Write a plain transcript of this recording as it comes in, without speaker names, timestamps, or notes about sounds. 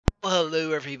Well,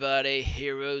 hello everybody,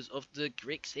 heroes of the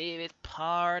Greeks here with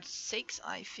part 6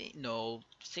 I think, no,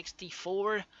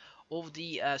 64 of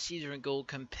the Caesar and Gaul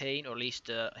campaign, or at least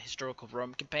the historical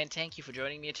Rome campaign. Thank you for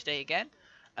joining me today again.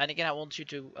 And again I want you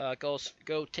to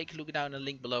go take a look down the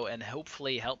link below and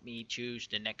hopefully help me choose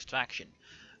the next faction.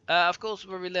 Of course,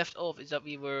 where we left off is that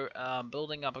we were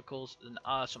building up, of course,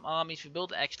 some armies. We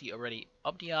built actually already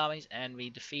up the armies, and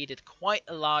we defeated quite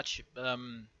a large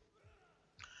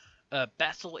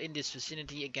battle in this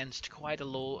vicinity against quite a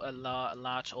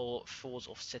large force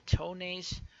of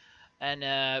Cetones,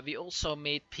 and we also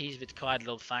made peace with quite a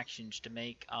lot of factions to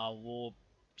make our war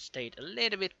state a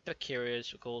little bit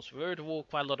precarious. Of course, we're at war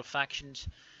quite a lot of factions,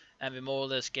 and we're more or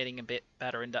less getting a bit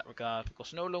better in that regard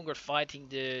because no longer fighting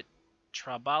the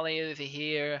Trabali over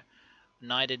here,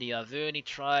 neither the Averni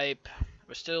tribe.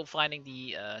 We're still fighting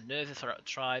the Nervii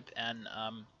tribe and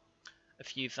a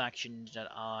few factions that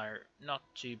are not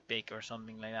too big or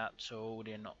something like that, so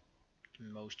they're not the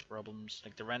most problems.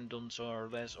 Like the Randons or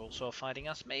less also fighting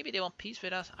us. Maybe they want peace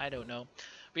with us, I don't know.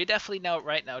 We're definitely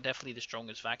right now definitely the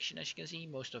strongest faction, as you can see.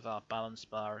 Most of our balance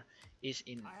bar is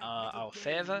in our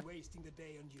favor.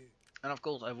 And of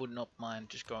course I would not mind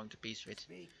just going to peace with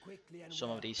some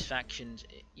of these factions.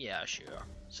 Yeah, sure.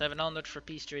 700 for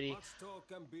peace treaty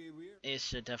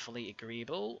is definitely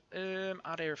agreeable.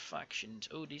 Other factions.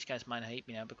 Oh, these guys might hate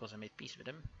me now because I made peace with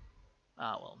them.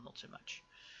 Ah, well, not so much,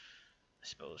 I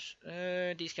suppose.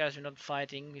 These guys are not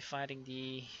fighting. We're fighting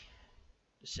the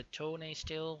Cetone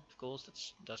still. Of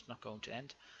course, that's not going to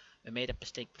end. We made a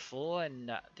mistake before and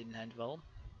that didn't end well.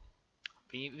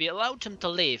 We allowed them to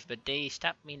live, but they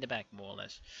stabbed me in the back more or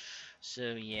less.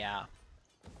 So yeah.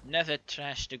 Never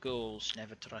trash the Gauls,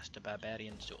 never trust the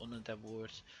barbarians to honor their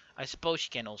words. I suppose you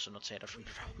can also not say that from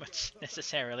the Romans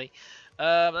necessarily.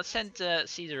 Let's send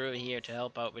Caesar over here to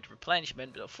help out with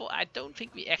replenishment. But I don't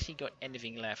think we actually got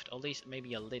anything left, or at least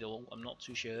maybe a little. I'm not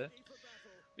too sure.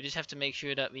 We just have to make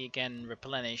sure that we can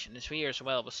replenish. And this here as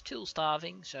well was still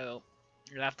starving, so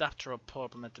we'll have that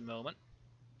problem at the moment.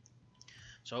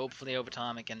 So hopefully over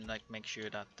time I can make sure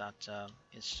that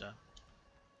is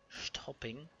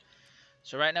stopping.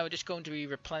 So right now we're just going to be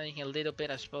replenishing a little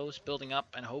bit, I suppose, building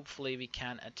up, and hopefully we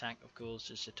can attack, of course,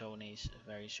 the Cetones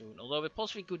very soon. Although we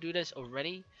possibly could do this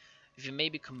already, if you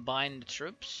maybe combine the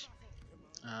troops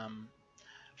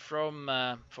from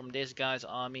this guy's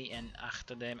army and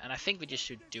after them, and I think we just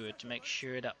should do it to make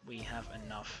sure that we have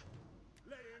enough.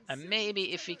 And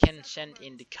maybe if we can send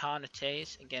in the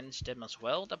Carnates against them as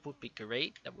well, that would be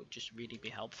great. That would just really be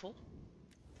helpful.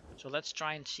 So let's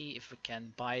try and see if we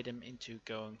can buy them into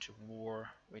going to war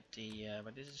with the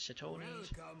what is it,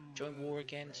 Cetones? Join war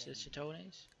against the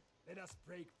Cetones. Let us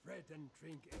break bread and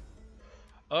drink.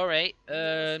 Alright,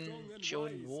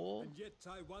 join war. And yet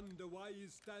I wonder why you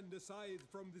stand aside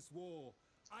from this war.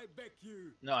 I beg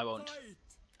you. No, I won't. Fight.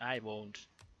 I won't.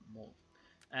 More.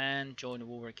 And join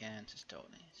war against the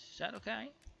Cetones. Is that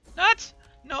okay? Not!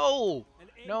 No!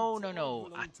 No, no, no.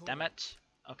 Ah, damn it.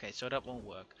 Okay, so that won't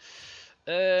work.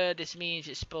 This means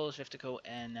I suppose we have to go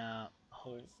and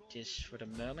hold this for the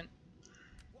moment.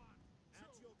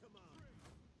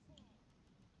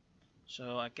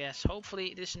 So I guess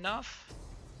hopefully it is enough.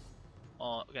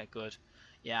 Oh, okay, good.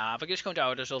 Yeah, we're just going to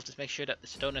out-resolve to make sure that the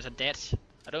Cetones are dead.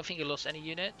 I don't think we lost any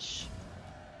units.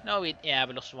 No, we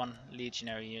lost one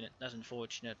legionary unit. That's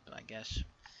unfortunate, but I guess.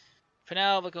 For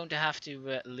now, we're going to have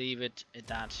to leave it at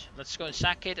that. Let's go and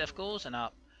sack it, of course, and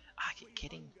are you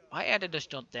kidding? Why are they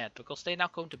just not dead? Because they're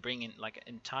not going to bring in like an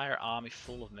entire army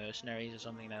full of mercenaries or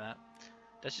something like that.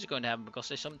 This is going to happen because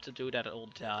there's something to do that all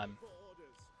the time.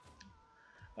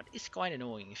 But it's quite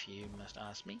annoying if you must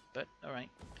ask me, but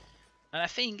alright. And I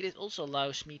think it also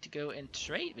allows me to go and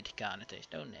trade with the Carnates,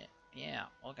 don't it? Yeah,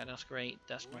 okay, that's great,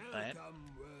 that's not bad.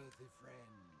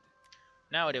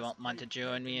 Now they won't mind to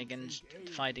join me against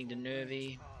fighting the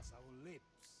Nervii.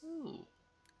 Ooh.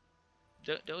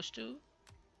 Those two?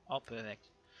 Oh, perfect.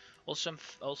 Also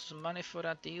some money for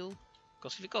that deal,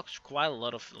 because we got quite a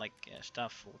lot of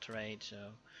stuff for trade. So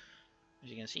as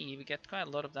you can see, we get quite a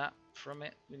lot of that from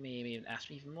it. We may even ask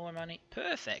for even more money.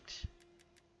 Perfect.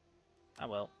 Ah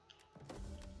well,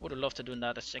 would have loved to do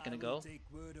that a second ago.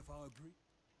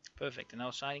 Perfect. And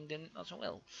now signing them as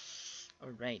well.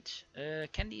 All right.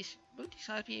 Would these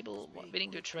guys be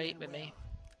willing to trade with me?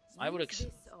 I would.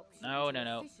 No.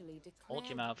 Hold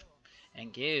your mouth.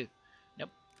 Thank you.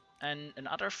 And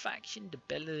another faction, the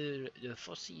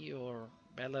Fossi or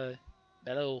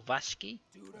Belovaski.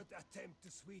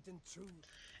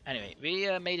 Anyway, we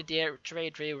made a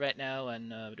trade deal right now, and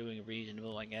we're doing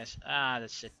reasonable, I guess. Ah,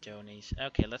 that's it, Tony's.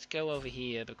 Okay, let's go over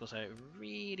here because I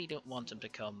really don't want them to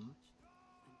come.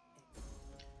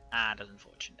 Ah, that's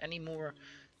unfortunate. Any more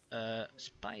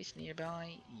spies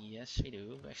nearby? Yes, we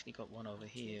do. We actually got one over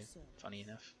here, funny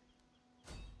enough.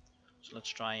 So let's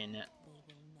try and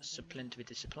supplement with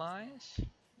the supplies.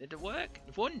 Did it work?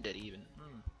 It wondered even.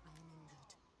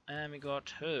 And we got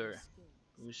her,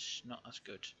 who's not as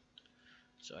good.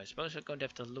 So I suppose we're going to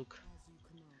have to look.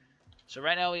 So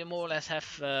right now we more or less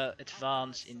have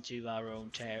advanced into our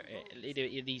own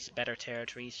these better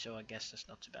territories. So I guess that's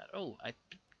not too bad. Oh, I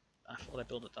thought I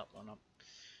built it up or not.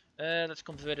 Let's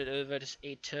convert it over. This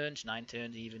 8 turns, 9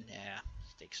 turns even. Yeah,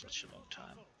 it takes such a long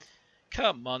time.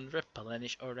 Come on,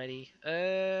 replenish already.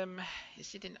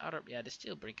 Is it in other? Yeah, the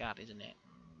steel brigade, isn't it?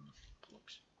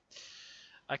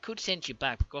 I could send you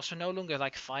back because we're no longer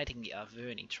like fighting the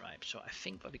Averni tribe. So I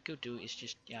think what we could do is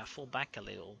just fall back a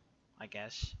little, I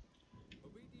guess.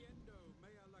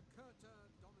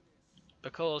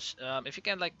 Because if you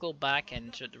can like go back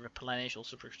and sort of replenish,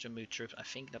 also to move troops, I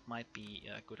think that might be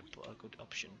a good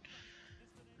option.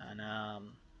 And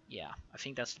yeah, I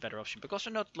think that's the better option because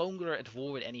we're not longer at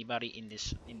war with anybody in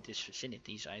this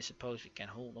vicinity. So I suppose we can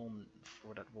hold on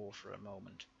for that war for a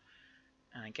moment.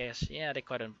 And I guess yeah, they're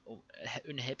quite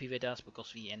unhappy with us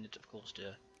because we ended, of course,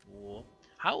 the war.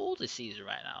 How old is Caesar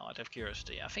right now? Out of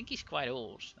curiosity, I think he's quite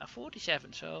old. Now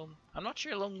 47, so I'm not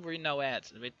sure how long we're now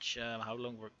at. Which how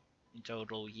long we're in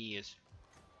total years.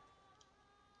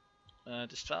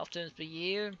 There's 12 turns per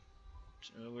year.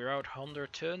 So we're out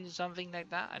 100 turns or something like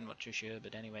that. I'm not too sure,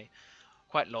 but anyway,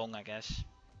 quite long, I guess.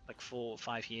 Like 4 or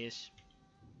 5 years.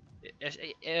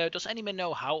 Does anyone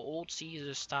know how old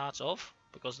Caesar starts off?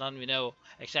 Because then we know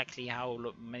exactly how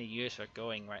many years we're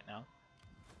going right now.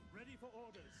 Ready for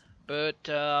orders. But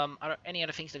are there any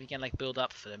other things that we can like build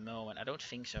up for the moment? I don't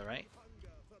think so, right?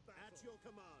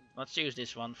 Let's use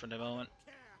this one for the moment.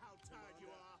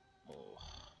 Oh.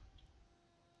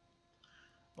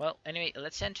 Well, anyway,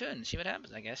 let's send turn, see what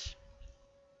happens, I guess.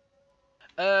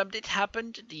 It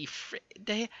happened.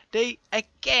 They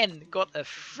again got a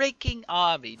freaking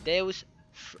army. Those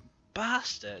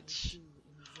bastards.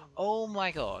 Oh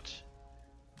my god.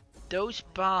 Those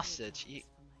bastards. You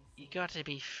gotta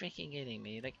be freaking kidding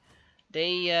me. Like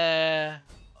they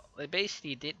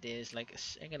basically did this like a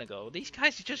second ago. These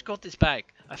guys just got this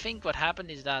back. I think what happened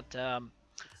is that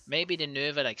maybe the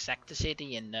Nervii like sacked the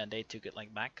city and they took it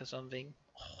like back or something.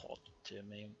 Oh, to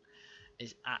me.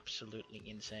 Is absolutely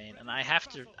insane, and I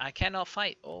cannot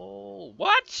fight. Oh,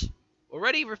 what?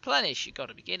 Already replenished? You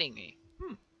gotta be kidding me.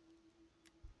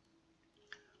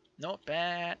 Not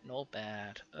bad, not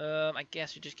bad. I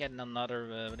guess we just get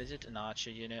another, what is it, an archer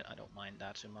unit. I don't mind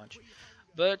that so much.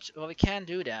 But what we can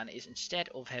do then is instead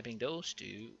of having those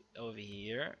two over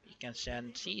here, you can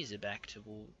send Caesar back to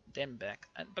them back,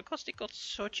 and because they got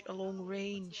such a long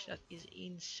range, that is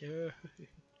insane.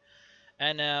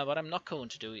 And what I'm not going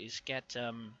to do is get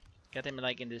them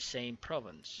like in the same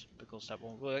province because that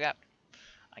won't work out,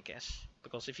 I guess.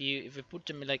 Because if we put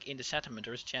them like in the settlement,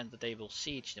 there's a chance that they will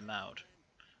siege them out.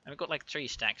 And we've got like 3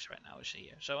 stacks right now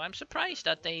here, so I'm surprised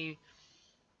that they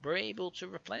were able to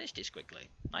replenish this quickly.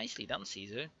 Nicely done,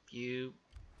 Caesar. You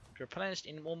replenished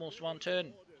in almost 1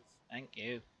 turn. Thank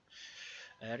you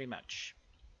very much.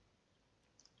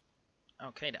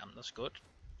 Okay, then that's good.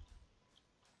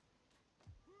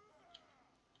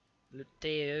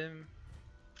 Luteum.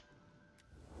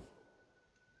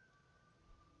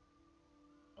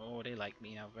 Oh, they like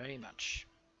me now very much,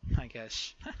 I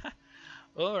guess.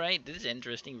 Alright, this is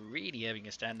interesting. Really having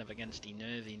a stand up against the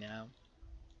Nervii now.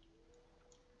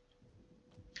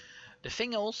 The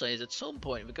thing also is at some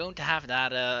point we're going to have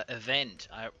that event.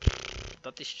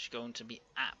 That is just going to be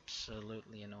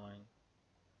absolutely annoying.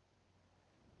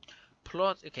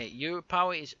 Plot. Okay, your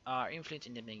power is our influence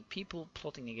in making people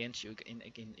plotting against you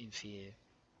in fear.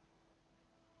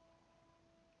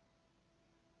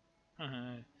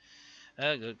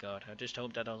 Oh good god, I just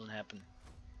hope that doesn't happen.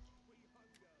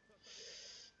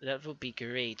 That would be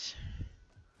great.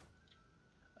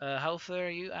 How far are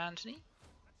you, Anthony?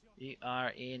 You are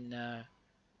in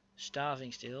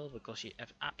starving still because you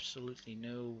have absolutely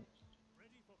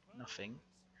nothing.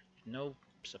 No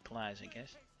supplies, I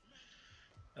guess.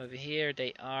 Over here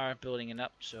they are building it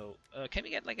up, so can we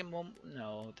get like a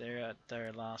no, they're at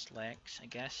their last legs, I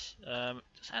guess. Does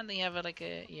Anthony have like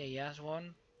a yeah, he has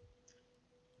one.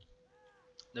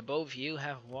 The both of you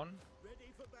have one.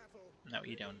 No,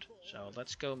 you don't. So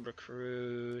let's go and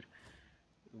recruit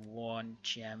 1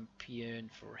 champion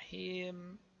for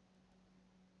him.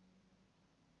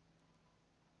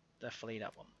 Definitely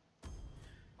that one.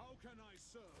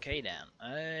 Okay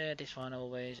then, this one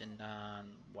always, and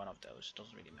then one of those.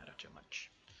 Doesn't really matter too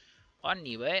much.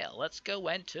 Anyway, let's go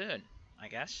and turn, I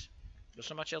guess. there's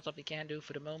not much else that we can do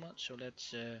for the moment, so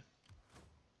let's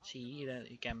see that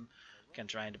you can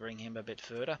try and bring him a bit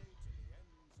further.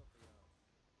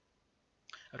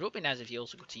 It would be nice if you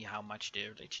also could see how much the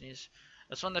religion is.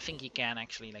 That's one thing you can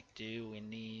actually like do in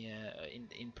the in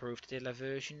improved Delivarence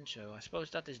version. So I suppose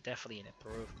that is definitely an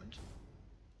improvement.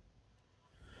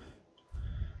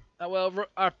 Well, we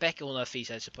are back on our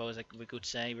feet, I suppose. Like we could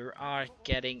say, we are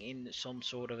getting in some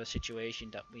sort of a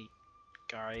situation that we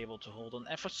are able to hold on.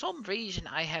 And for some reason,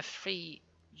 I have 3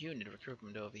 unit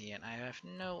recruitment over here, and I have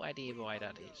no idea why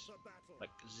that is.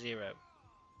 Like 0.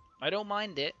 I don't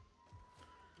mind it.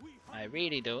 I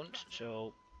really don't.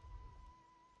 So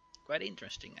quite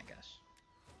interesting, I guess.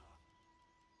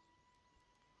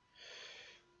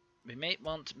 We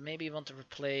maybe want to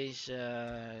replace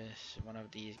one of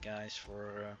these guys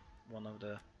for one of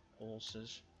the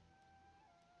horses,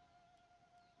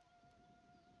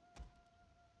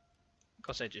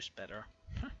 because they're just better.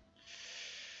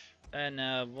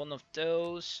 And one of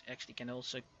those actually can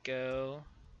also go,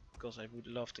 because I would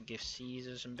love to give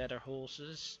Caesar some better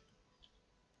horses.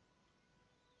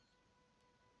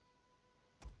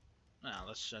 Now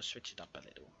let's switch it up a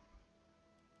little.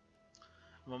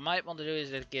 What I might want to do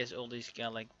is that get all these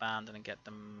Gallic band and get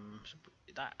them.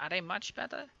 Are they much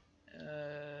better?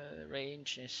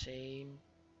 Range is same.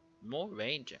 More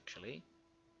range actually.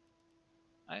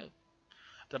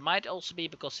 That might also be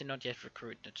because they're not yet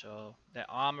recruited, so their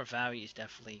armor value is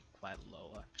definitely quite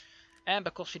lower. And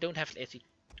because we don't have it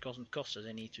doesn't cost us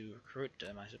any to recruit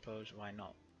them, I suppose. Why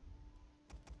not?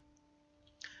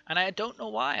 And I don't know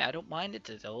why. I don't mind it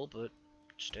at all, but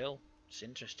still, it's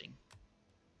interesting.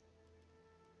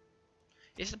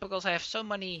 Is it because I have so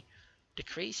many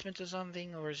decreasement or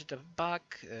something, or is it a bug?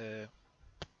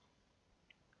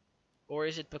 Or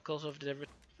is it because of the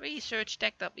research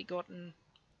tech that we gotten?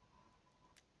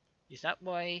 Is that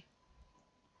why?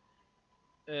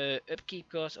 Upkeep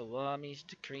cost of armies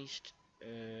decreased.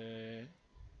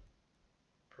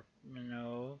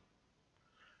 No.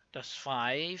 That's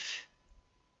 5.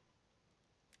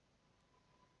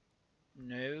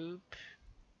 Nope.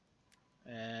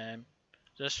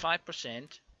 That's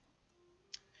 5%.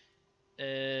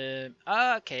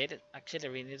 Okay, the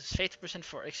auxiliary units, 50%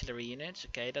 for auxiliary units.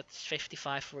 Okay, that's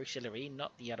 55 for auxiliary,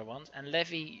 not the other ones. And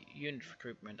levy unit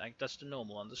recruitment, like that's the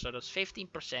normal one. So that's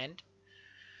 15%,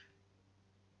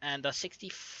 and that's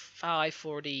 65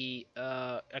 for the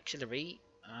auxiliary.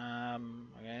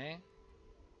 Okay,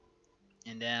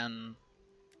 and then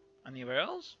anywhere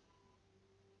else?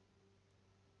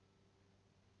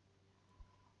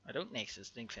 I don't think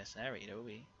mercenary though.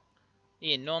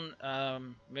 Yeah, non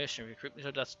mercenary recruitment.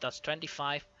 So that's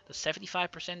 25. That's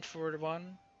 75% for the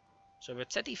one. So we're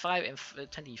 75 and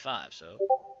 25. So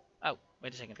oh,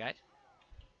 wait a second, guys.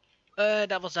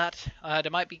 That was that.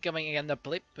 There might be coming again a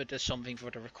blip, but there's something for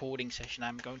the recording session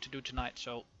I'm going to do tonight.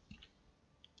 So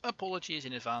apologies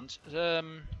in advance.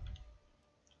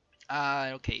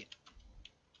 Okay.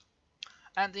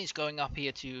 Anthony's going up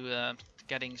here to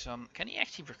getting some. Can he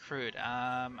actually recruit?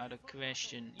 Out of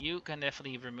question. You can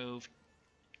definitely remove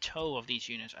 2 of these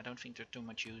units. I don't think they're too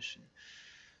much use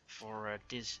for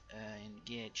this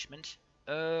engagement.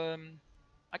 Again,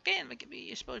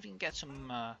 I suppose we can get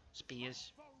some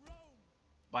spears.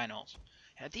 Why not?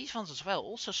 Yeah, these ones as well.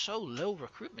 Also so low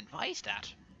recruitment. Why is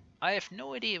that? I have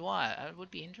no idea why. I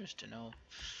would be interested to know.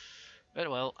 But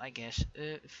well, I guess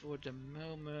for the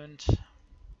moment,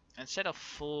 instead of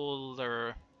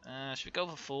fuller, should we go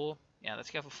for 4? Yeah, let's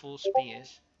go for 4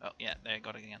 spears. Oh yeah, there I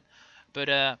got it again. But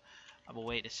I will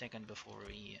wait a second before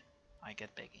I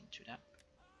get back into that.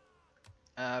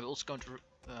 We're also going to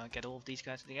get all of these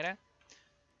guys together.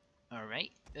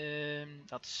 Alright,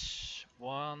 that's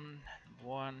one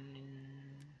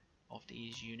of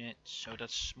these units, so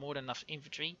that's more than enough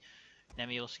infantry. Then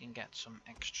we also can get some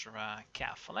extra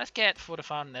cav. Well, let's get for the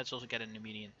fun. Let's also get a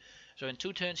Numidian. So in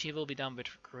 2 turns he will be done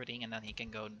with recruiting, and then he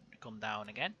can come down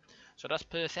again. So that's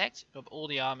perfect. So all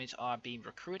the armies are being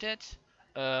recruited.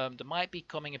 There might be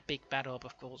coming a big battle up,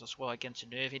 of course, as well against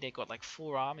the Nervii. They got like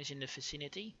 4 armies in the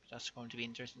vicinity. That's going to be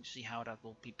interesting to see how that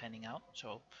will be panning out.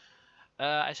 So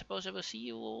I suppose I will see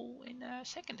you all in a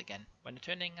second again when the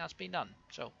turning has been done.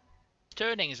 So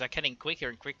turnings are getting quicker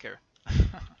and quicker.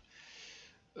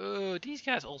 Oh, these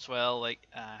guys also well. Like,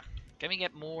 can we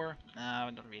get more? No,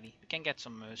 not really. We can get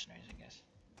some mercenaries, I guess.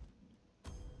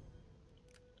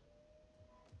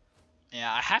 Yeah,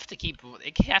 I have to keep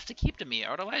them here.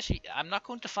 Otherwise, I'm not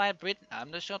going to fight Britain.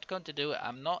 I'm just not going to do it.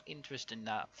 I'm not interested in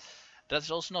that.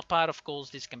 That's also not part of Gaul's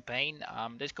this campaign.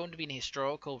 There's going to be an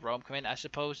historical Rome campaign. I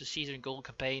suppose the Caesar and Gaul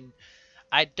campaign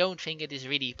I don't think it is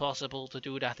really possible to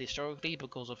do that historically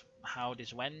because of how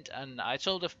this went, and I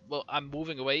sort of, well, I'm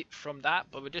moving away from that,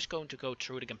 but we're just going to go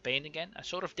through the campaign again. I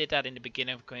sort of did that in the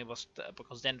beginning of the campaign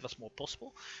because then it was more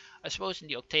possible. I suppose in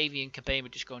the Octavian campaign we're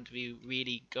just going to be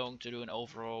really going to do an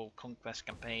overall conquest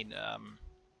campaign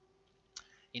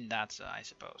in that, I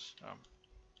suppose,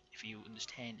 if you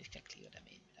understand exactly what I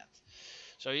mean with that.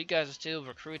 So you guys are still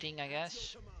recruiting, I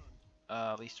guess,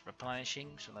 at least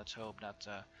replenishing, so let's hope that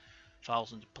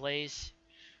falls into place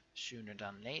sooner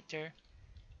than later.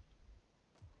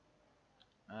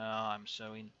 I'm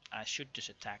so in. I should just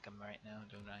attack him right now,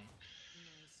 don't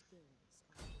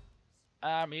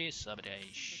I? Army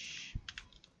sabotage.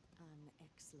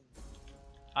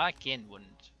 I can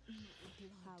wouldn't.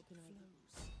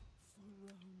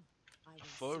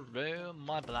 For Rome,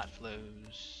 my blood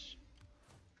flows.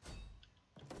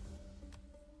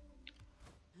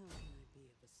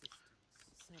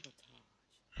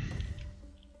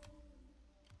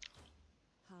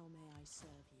 How may I serve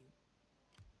you?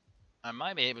 I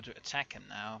might be able to attack him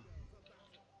now.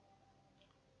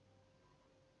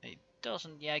 It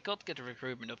doesn't. Yeah, I got to get the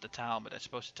recruitment of the town, but I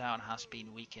suppose the town has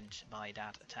been weakened by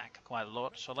that attack quite a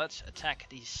lot. So let's attack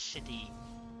the city.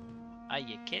 Are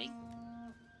you kidding?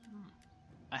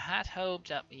 I had hoped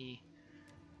that we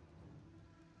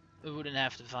wouldn't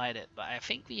have to fight it, but I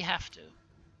think we have to.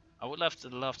 I would love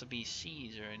to be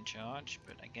Caesar in charge,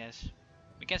 but I guess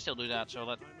we can still do that.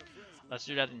 So let's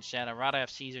do that instead. I'd rather have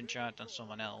Caesar in charge than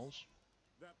someone else.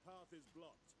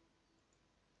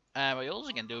 We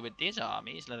also can do with these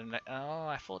armies. Let him. Oh,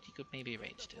 I thought he could maybe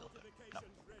raid still, but no.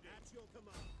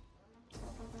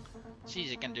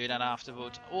 Caesar can do that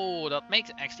afterwards. Oh, that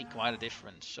makes actually quite a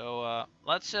difference. So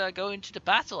let's go into the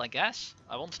battle, I guess.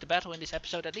 I wanted the battle in this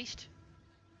episode at least.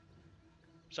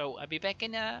 So I'll be back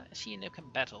in see you in the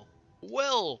battle.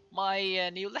 Well, my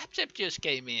new laptop just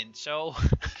came in, so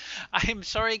I'm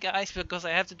sorry guys because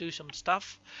I have to do some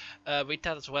stuff with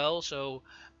that as well. So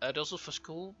those are for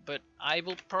school, but I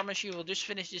will promise you we'll just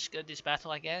finish this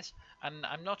battle, I guess. And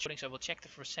I'm not sure, so I will check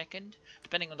that for a second.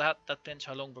 Depending on that depends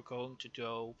how long we're going to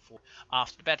go for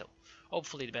after the battle.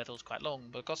 Hopefully the battle is quite long,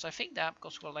 because I think that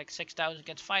because we're like 6,000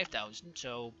 against 5,000,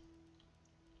 so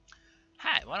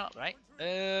hi, why not, right?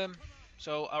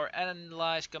 So our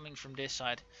ally is coming from this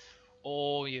side.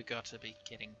 Oh, you got to be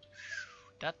kidding.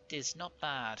 That is not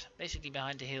bad. Basically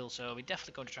behind the hill, so we're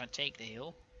definitely going to try and take the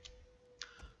hill.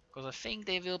 Because I think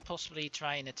they will possibly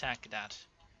try and attack that.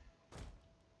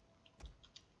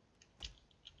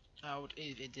 Out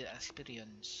in the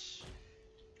experience.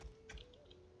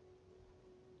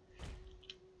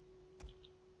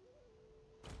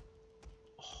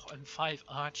 Oh, and 5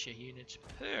 archer units.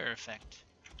 Perfect.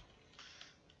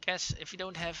 Guess if you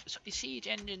don't have siege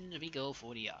engines, we go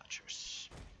for the archers.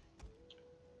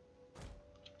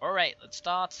 Alright, let's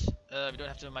start. We don't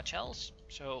have to do much else.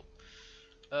 So,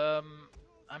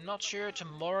 I'm not sure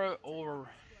tomorrow or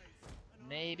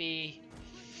maybe...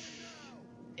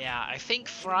 Yeah, I think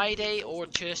Friday or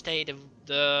Thursday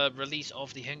the release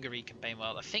of the Hungary campaign.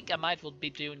 Well, I think I might will be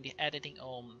doing the editing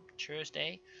on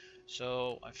Thursday.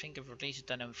 So, I think I've released it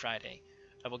then on Friday.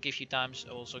 I will give you times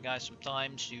also guys some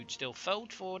time to still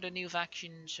vote for the new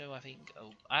faction. So I think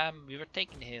we were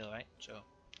taking the hill, right? So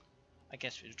I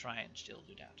guess we'll try and still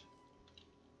do that.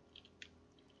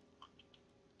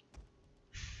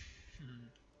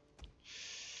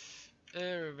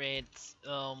 Alright,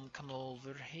 come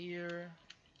over here.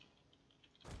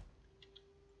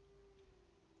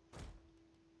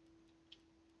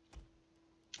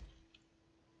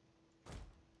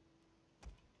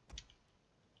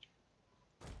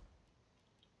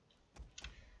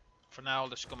 For now,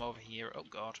 let's come over here. Oh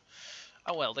god.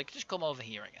 Oh well, they can just come over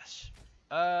here, I guess.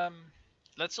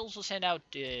 Let's also send out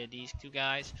these two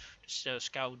guys to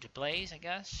scout the place, I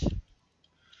guess.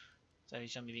 That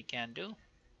is something we can do.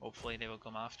 Hopefully they will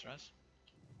come after us.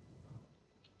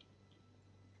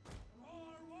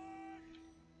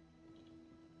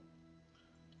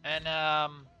 And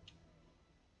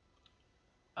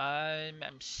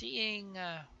I'm seeing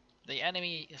the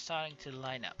enemy is starting to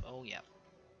line up. Oh yeah.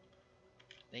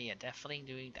 They are definitely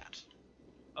doing that.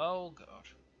 Oh god.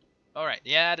 Alright,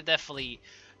 yeah, they're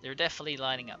definitely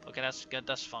lining up. Okay, that's good,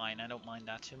 that's fine. I don't mind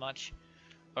that too much.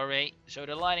 Alright, so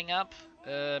they're lining up.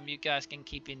 You guys can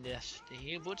keep in the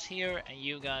woods here, and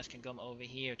you guys can come over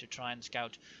here to try and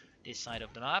scout this side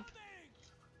of the map.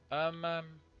 I'm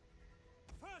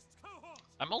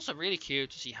also really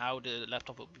curious to see how the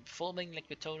laptop will be performing, like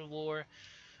with Total War.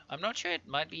 I'm not sure, it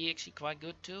might be actually quite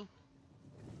good too.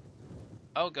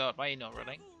 Oh god, why are you not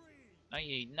running?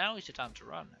 Now is the time to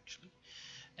run, actually.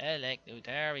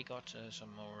 There we got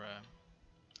some more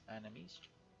enemies.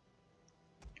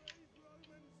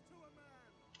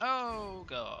 Oh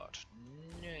god,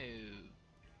 no.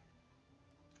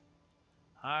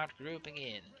 Hard grouping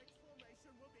in.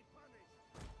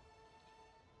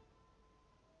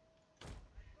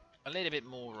 A little bit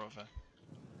more of a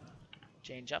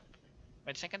change up.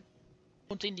 Wait a second.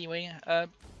 Continuing.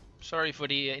 Sorry for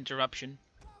the interruption.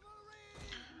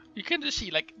 You can just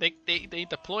see like they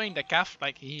deploying the cav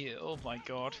like here. Oh my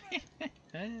god.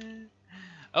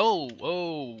 Oh.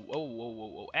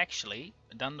 Actually,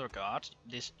 Dunderguard,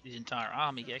 this entire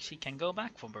army actually can go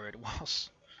back from where it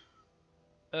was.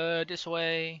 This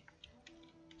way.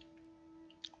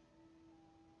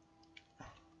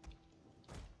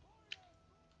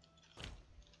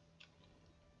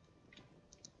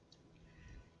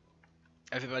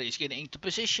 Everybody's getting into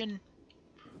position.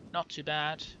 Not too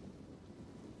bad.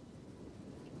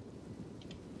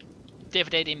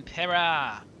 Dividend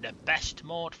Impera, the best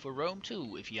mod for Rome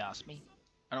 2, if you ask me.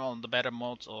 And one of the better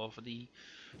mods of the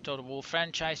Total War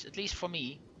franchise, at least for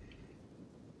me.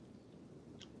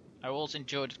 I also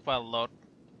enjoyed it quite a lot.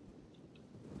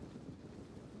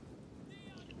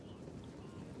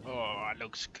 Oh, it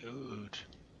looks good.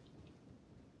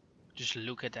 Just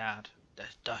look at that, the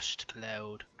dust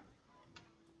cloud.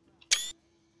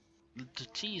 The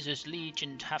Caesar's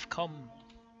legion have come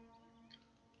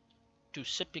to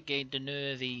subjugate the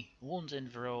Nervii once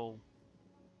and for all.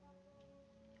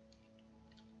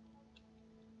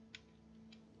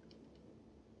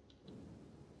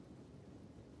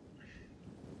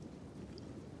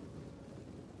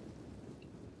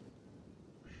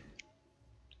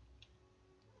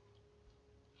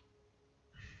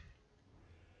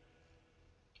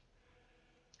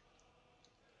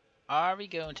 Are we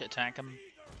going to attack them?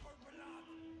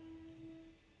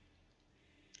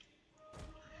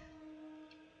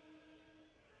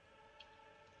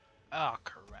 Oh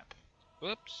crap.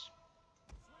 Whoops.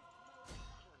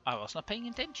 I was not paying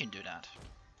attention to that,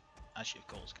 as you of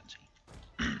course can see.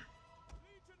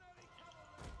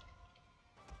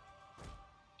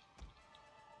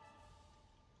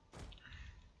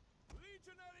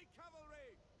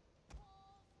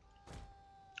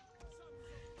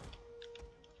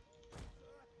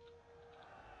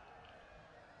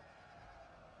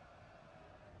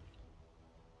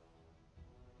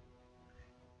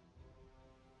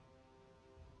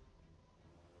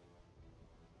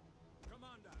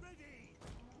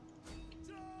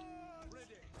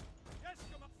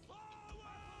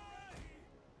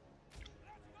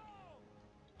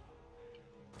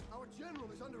 Our general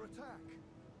is under attack.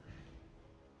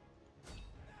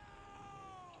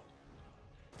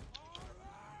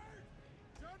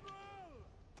 General!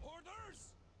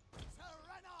 Orders!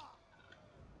 Surrender!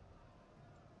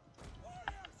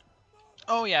 Warriors!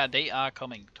 Oh yeah, they are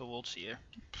coming towards here.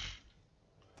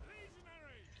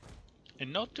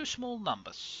 In not too small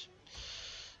numbers.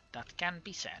 That can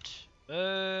be said.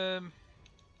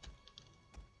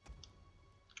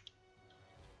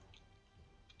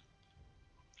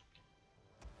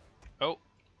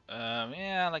 Oh,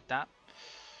 yeah, like that.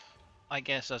 I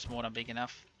guess that's more than big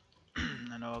enough.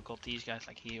 I know I've got these guys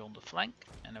like here on the flank,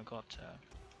 and I've got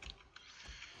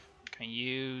can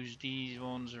use these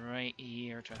ones right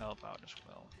here to help out as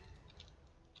well.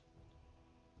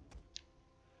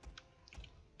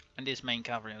 And this main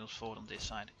cavalry was fought on this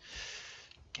side.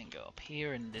 Can go up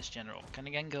here, and this general can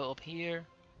again go up here.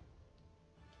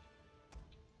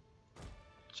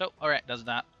 So, alright, does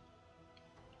that.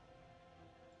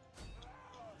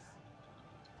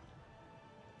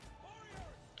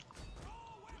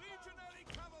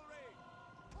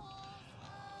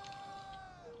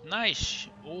 Nice.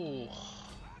 Oh.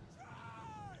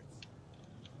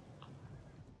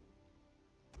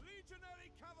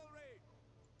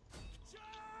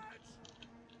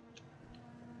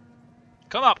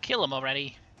 Come up, kill him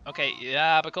already. Okay,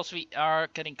 yeah, because we are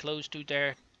getting close to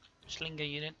their slinger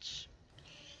units.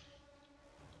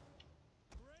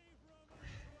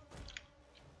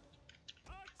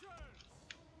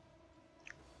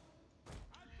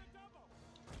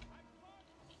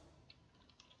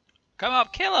 Come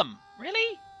up, kill him!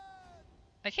 Really?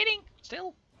 Like hitting?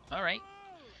 Still? Alright.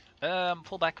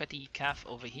 Pull back with the cav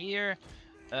over here.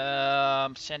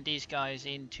 Send these guys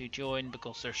in to join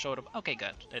because they're sort of... Okay,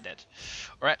 good. They're dead.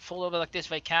 Alright, fall over like this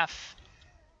way, cav.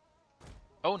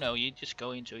 Oh no, you just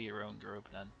go into your own group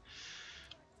then.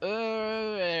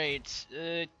 Alright,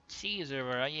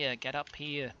 Caesar, yeah, get up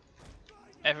here.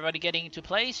 Everybody getting into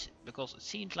place? Because it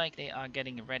seems like they are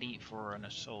getting ready for an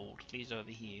assault. Please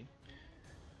over here.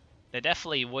 They're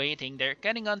definitely waiting. They're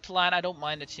getting onto line. I don't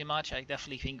mind it too much. I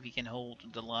definitely think we can hold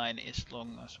the line as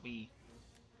long as we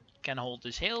can hold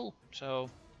this hill. So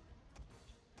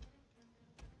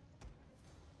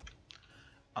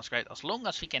That's great. As long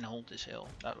as we can hold this hill,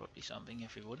 that would be something.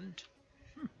 If we wouldn't,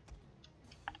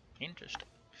 interesting.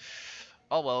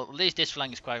 Oh well, at least this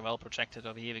flank is quite well protected.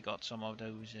 Over here we got some of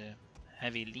those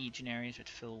heavy legionaries with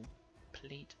full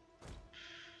plate.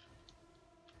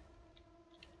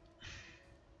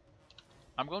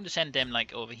 I'm going to send them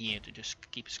like over here to just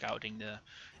keep scouting the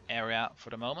area for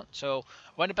the moment. So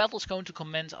when the battle is going to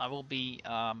commence, I will be,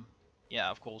 yeah,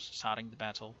 of course, starting the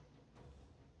battle.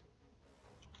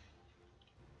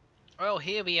 Well,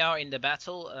 here we are in the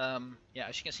battle. Yeah,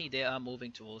 as you can see, they are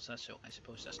moving towards us, so I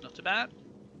suppose that's not too bad.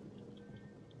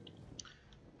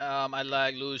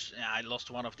 I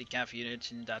lost one of the cav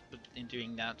units in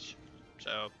doing that,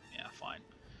 so yeah, fine.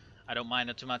 I don't mind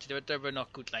it too much. They were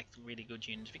not good, like really good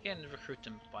units. We can recruit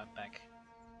them back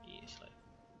easily.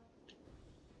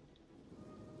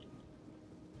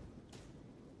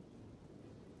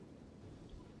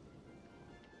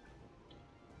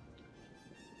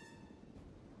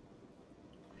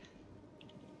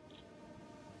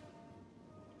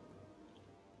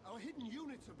 Our hidden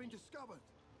units have been discovered.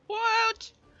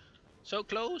 What? So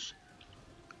close?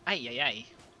 Ay ay ay.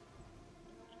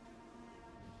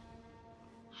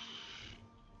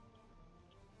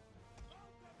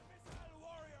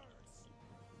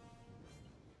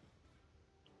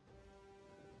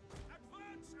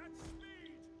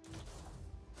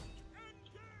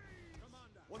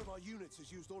 One of our units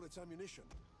has used all its ammunition.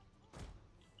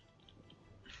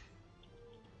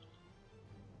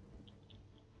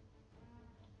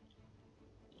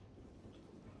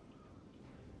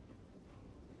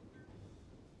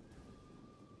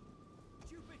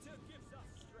 Jupiter gives us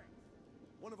strength.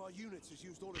 One of our units has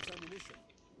used all its ammunition.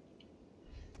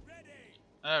 Ready.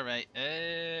 All right.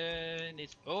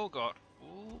 It's oh god.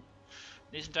 Ooh.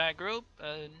 This entire group.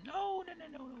 No.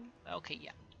 Okay,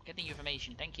 yeah. Getting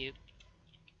information. Thank you.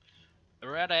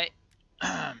 Ready.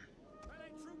 Allied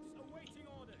troops awaiting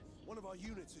orders. One of our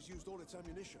units has used all its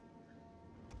ammunition.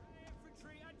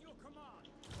 Infantry at your command.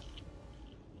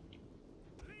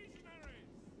 Legionaries,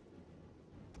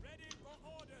 ready for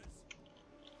orders.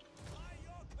 By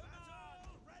your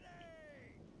command.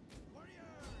 Ready.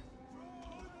 Warriors,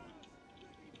 troops,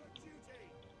 ready for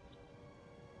duty.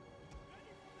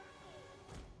 Ready for battle.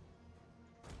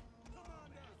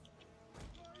 Commanders,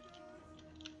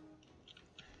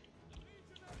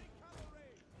 legionary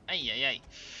cavalry. Ay ay ay.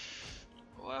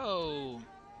 Whoa.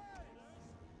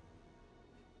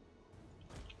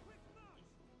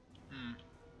 Hmm.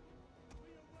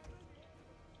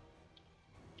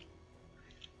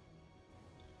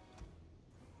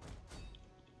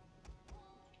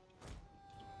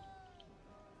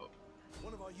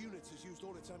 One of our units has used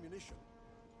all its ammunition.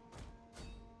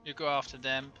 You go after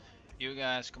them. You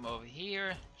guys come over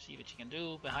here. See what you can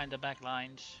do behind the back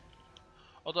lines.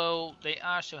 Although they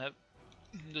are still have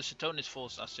the Cetonid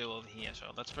forces are still over here,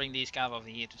 so let's bring these cav over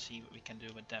here to see what we can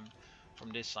do with them from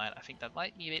this side. I think that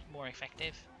might be a bit more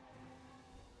effective.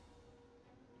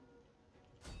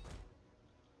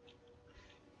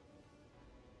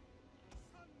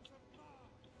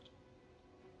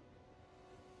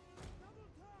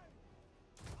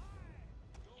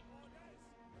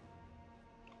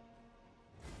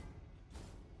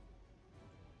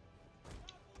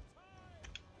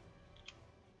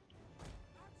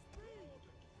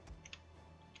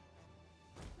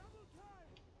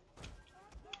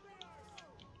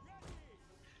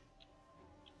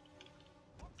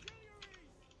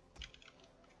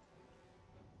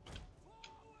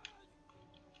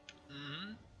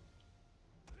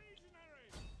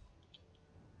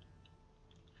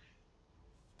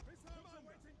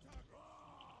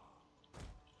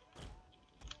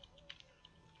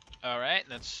 Alright,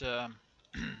 let's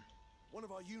One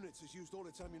of our units has used all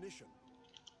its ammunition.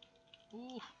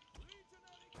 ooh.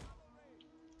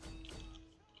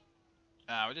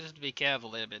 We just have to be careful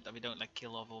a little bit that we don't like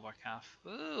kill off all our calf.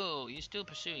 Ooh, you're still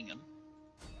pursuing them.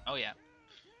 Oh yeah.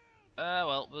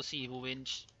 Well, we'll see who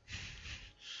wins.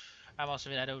 I must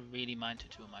admit I don't really mind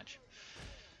it too much.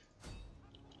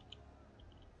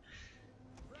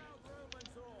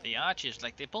 The archers,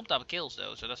 like, they pumped up kills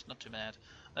though, so that's not too bad.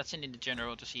 Let's send in the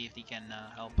general to see if he can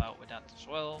help out with that as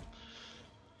well.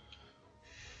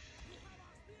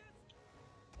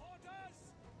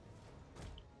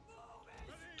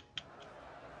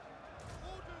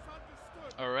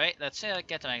 Alright, let's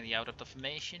get them out of the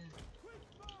formation.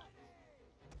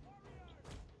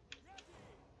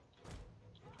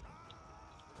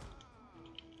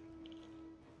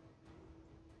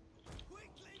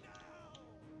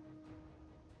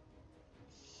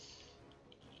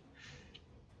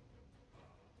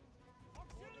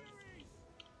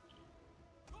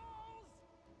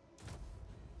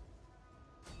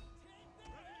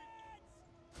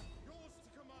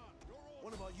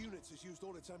 units has used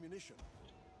all its ammunition.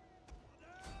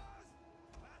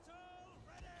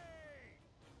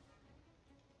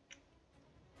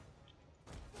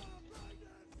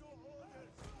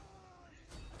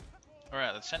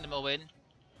 Alright, let's send them all in.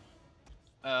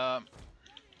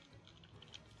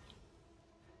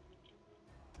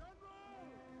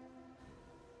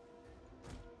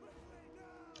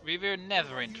 We were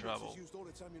never in trouble. Used all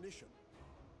its ammunition.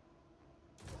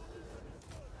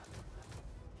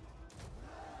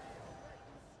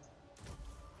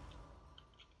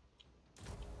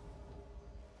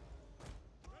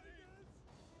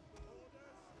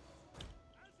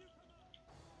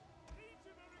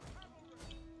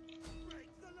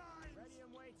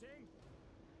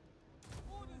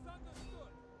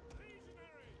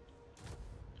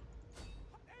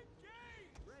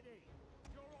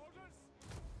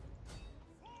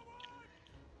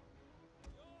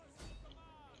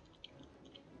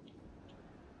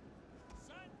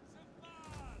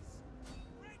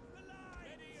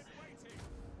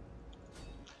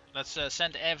 Let's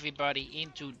send everybody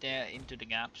into the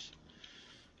gaps.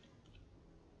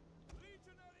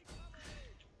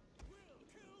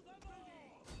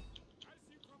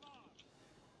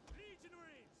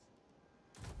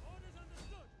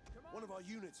 One of our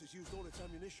units has used all its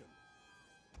ammunition.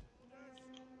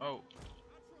 Oh.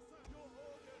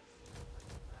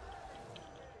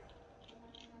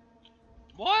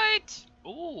 What?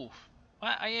 Ooh.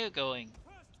 Where are you going?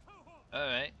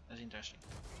 Alright, that's interesting.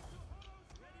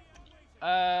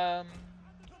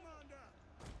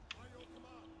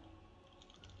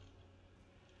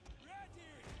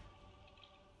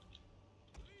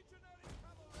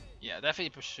 Yeah, definitely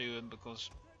pursue them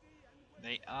because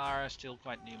they are still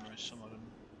quite numerous, some of them.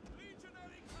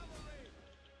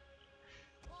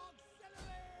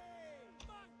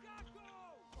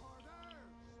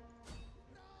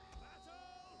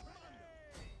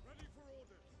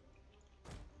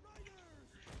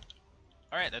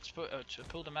 Alright, let's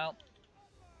pull them out.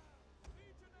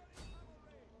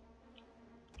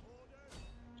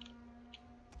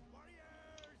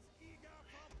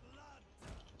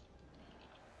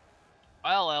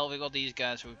 Well, we got these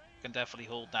guys who can definitely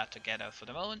hold that together for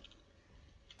the moment.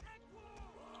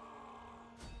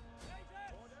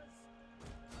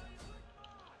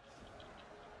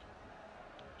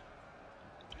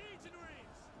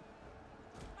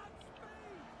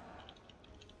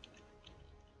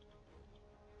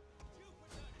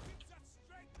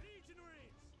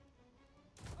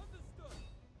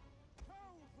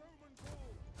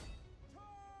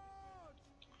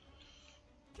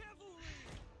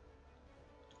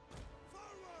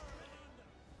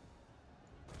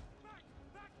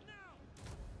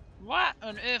 What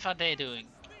on earth are they doing?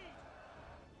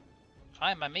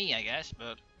 Fine by me, I guess,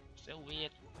 but still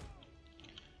weird.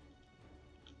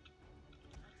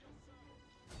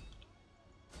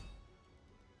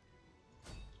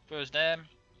 First them.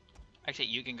 Actually,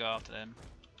 you can go after them.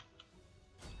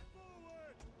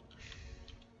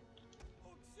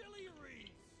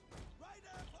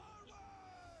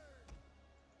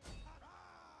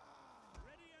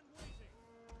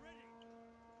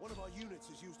 One of our units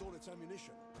has used all its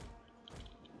ammunition.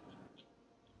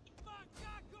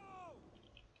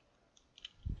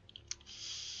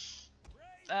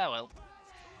 Ah well.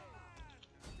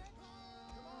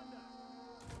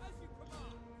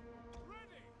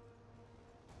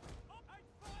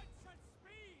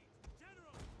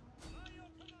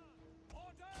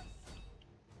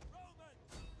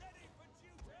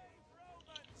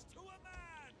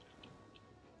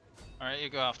 Alright, you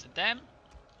go after them.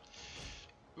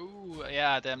 Ooh,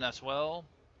 yeah, them as well.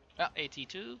 Ah,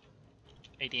 82.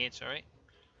 88, sorry.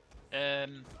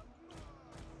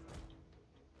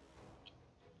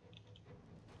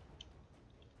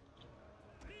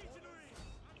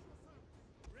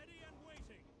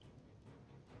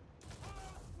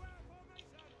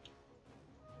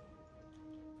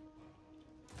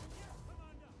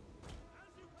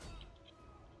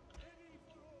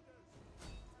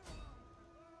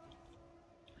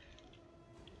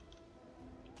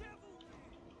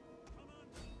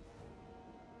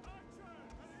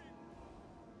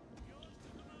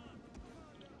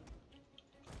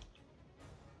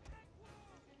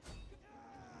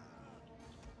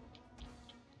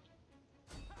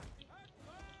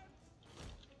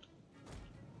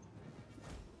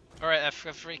 Alright,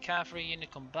 every cavalry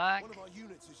unit come back. One of our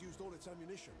units has used all its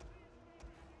ammunition.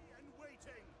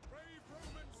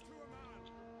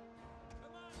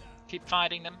 Keep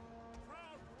fighting them.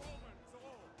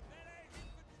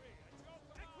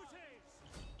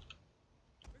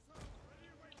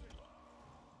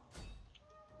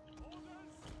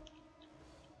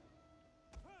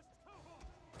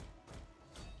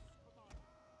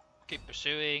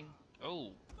 Pursuing.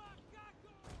 Oh.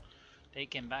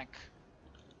 Take him back.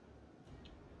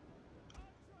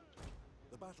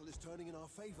 The battle is turning in our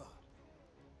favor.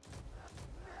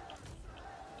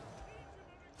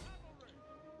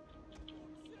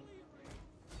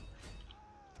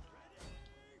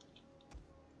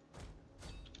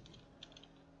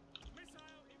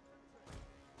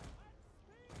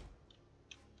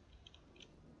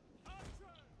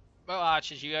 Well,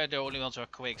 archers, you are the only ones who are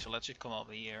quick, so let's just come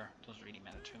over here. Doesn't really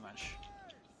matter too much.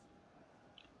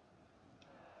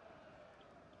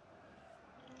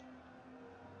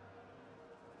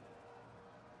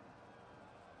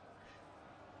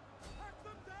 Hack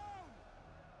them down!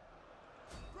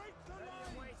 Break the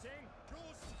line! Waiting.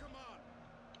 Yours to command.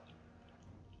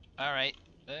 Alright.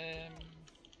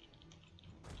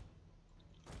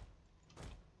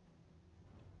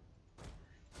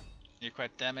 You're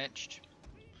quite damaged.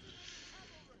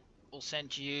 We'll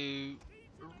send you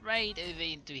right over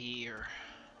into here.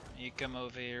 You come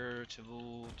over here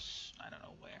towards, I don't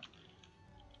know where.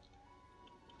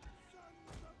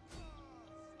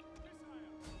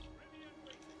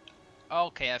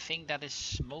 Okay, I think that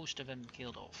is most of them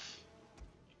killed off.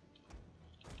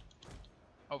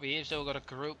 Over here still got a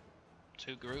group,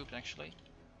 2 groups actually.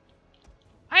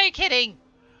 Are you kidding?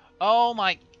 Oh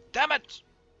my, damn it!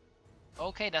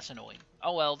 Okay, that's annoying.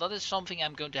 Oh well, that is something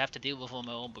I'm going to have to deal with on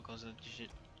my own because it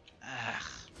should. Ah,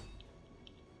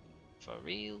 for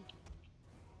real?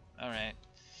 Alright.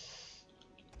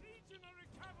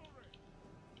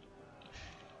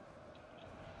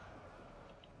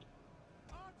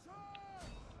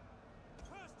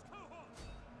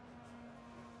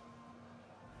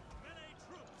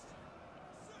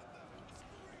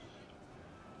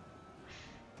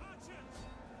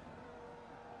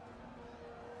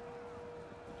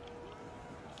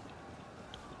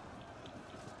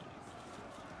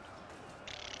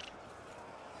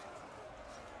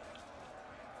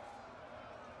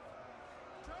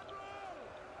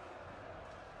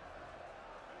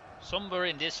 Somewhere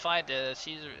in this fight,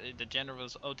 Caesar, the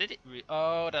generals. Oh, did it?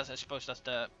 Oh, that's. I suppose that's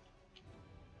the.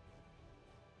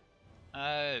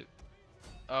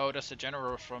 Oh, that's the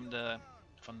general from the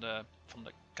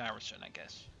garrison, I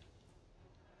guess.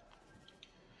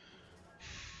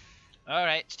 All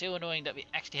right. Still annoying that we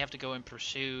actually have to go and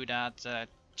pursue that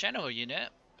general unit,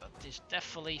 but this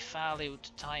definitely valued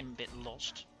time a bit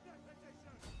lost.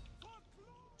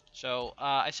 So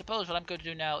I suppose what I'm going to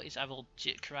do now is I will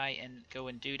try and go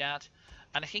and do that.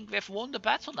 And I think we've won the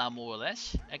battle now, more or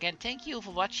less. Again, thank you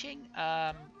for watching.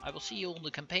 I will see you on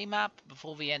the campaign map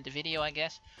before we end the video, I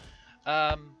guess.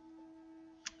 So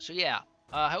yeah,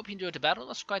 I hope you enjoyed the battle.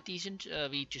 That's quite decent.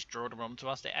 We just drew the Romans to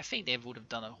us. I think they would have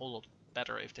done a whole lot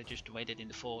better if they just waited in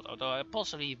the fort. Although I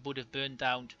possibly would have burned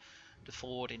down the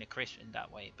fort in a crisp in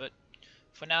that way. But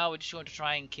for now, we're just going to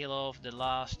try and kill off the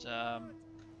last...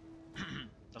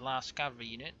 the last cavalry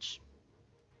units,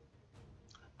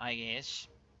 I guess.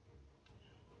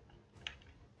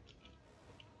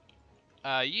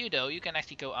 You though, you can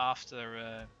actually go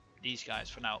after these guys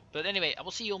for now. But anyway, I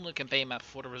will see you on the campaign map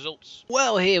for the results.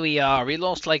 Well, here we are. We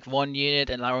lost like 1 unit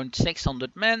and around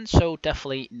 600 men, so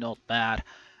definitely not bad.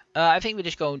 I think we're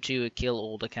just going to kill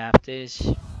all the captives.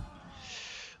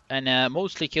 And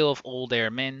mostly kill off all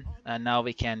their men. And now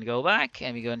we can go back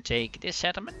and we're going to take this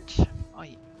settlement. Oh,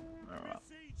 yeah.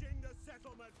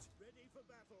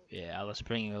 Yeah, let's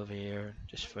bring you over here,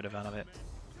 just for the fun of it.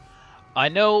 I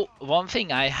know one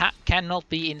thing, I cannot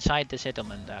be inside the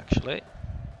settlement, actually.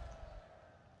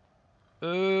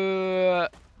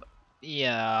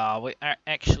 Yeah, we are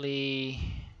actually...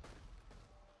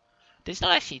 It's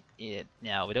not actually... Yeah,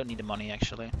 no, we don't need the money,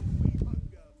 actually.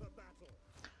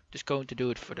 Just going to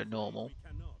do it for the normal.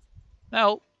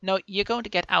 No, you're going to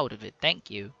get out of it, thank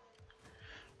you.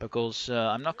 Because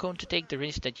I'm not going to take the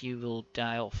risk that you will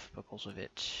die off because of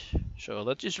it. So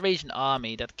let's just raise an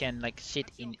army that can like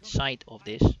sit inside of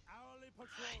this.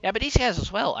 Yeah, but these guys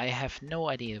as well, I have no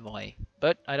idea why.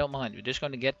 But I don't mind, we're just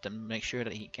going to get them, make sure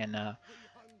that he can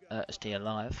stay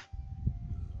alive.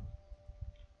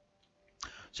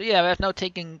 So yeah, we have now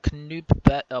taken Knoop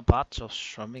or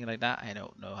something like that. I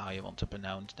don't know how you want to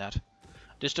pronounce that.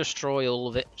 Just destroy all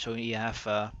of it, so you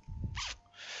have...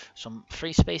 some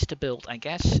free space to build, I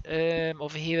guess.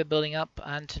 Over here we're building up.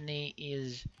 Anthony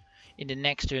is in the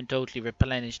next turn totally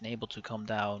replenished and able to come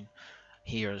down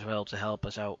here as well to help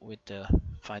us out with the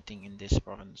fighting in this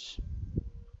province.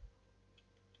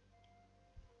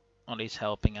 At least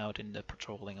helping out in the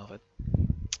patrolling of it.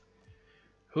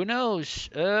 Who knows?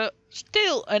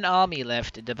 Still an army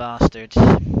left, the bastards.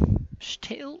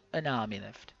 Still an army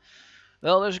left.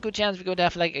 Well, there's a good chance we're going to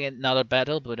have like another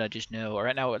battle, but I just know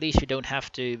right now at least we don't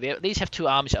have to. We at least have 2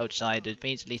 armies outside. That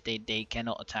means at least they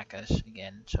cannot attack us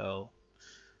again. So.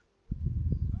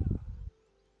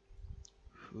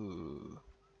 Ooh.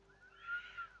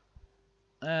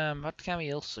 What can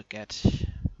we also get?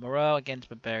 Morale against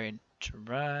barbarian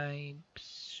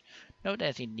tribes. No,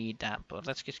 that you need that, but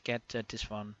let's just get this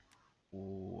one.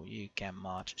 Ooh, you can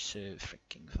march so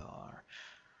freaking far.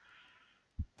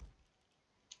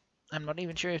 I'm not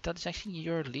even sure if that is actually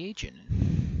your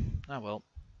legion. Oh well.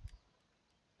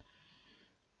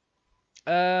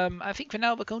 I think for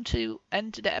now we're going to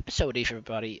end the episode here,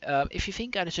 everybody. If you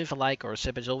think I deserve a like or a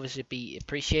sub, it's always be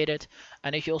appreciated.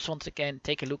 And if you also want to again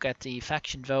take a look at the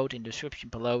faction vote in the description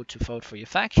below to vote for your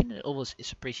faction, it always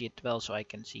is appreciated well, so I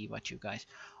can see what you guys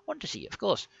want to see, of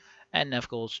course. And of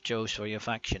course, choose for your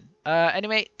faction.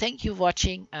 Anyway, thank you for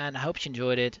watching, and I hope you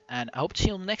enjoyed it. And I hope to see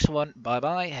you on the next one. Bye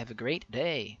bye. Have a great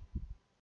day.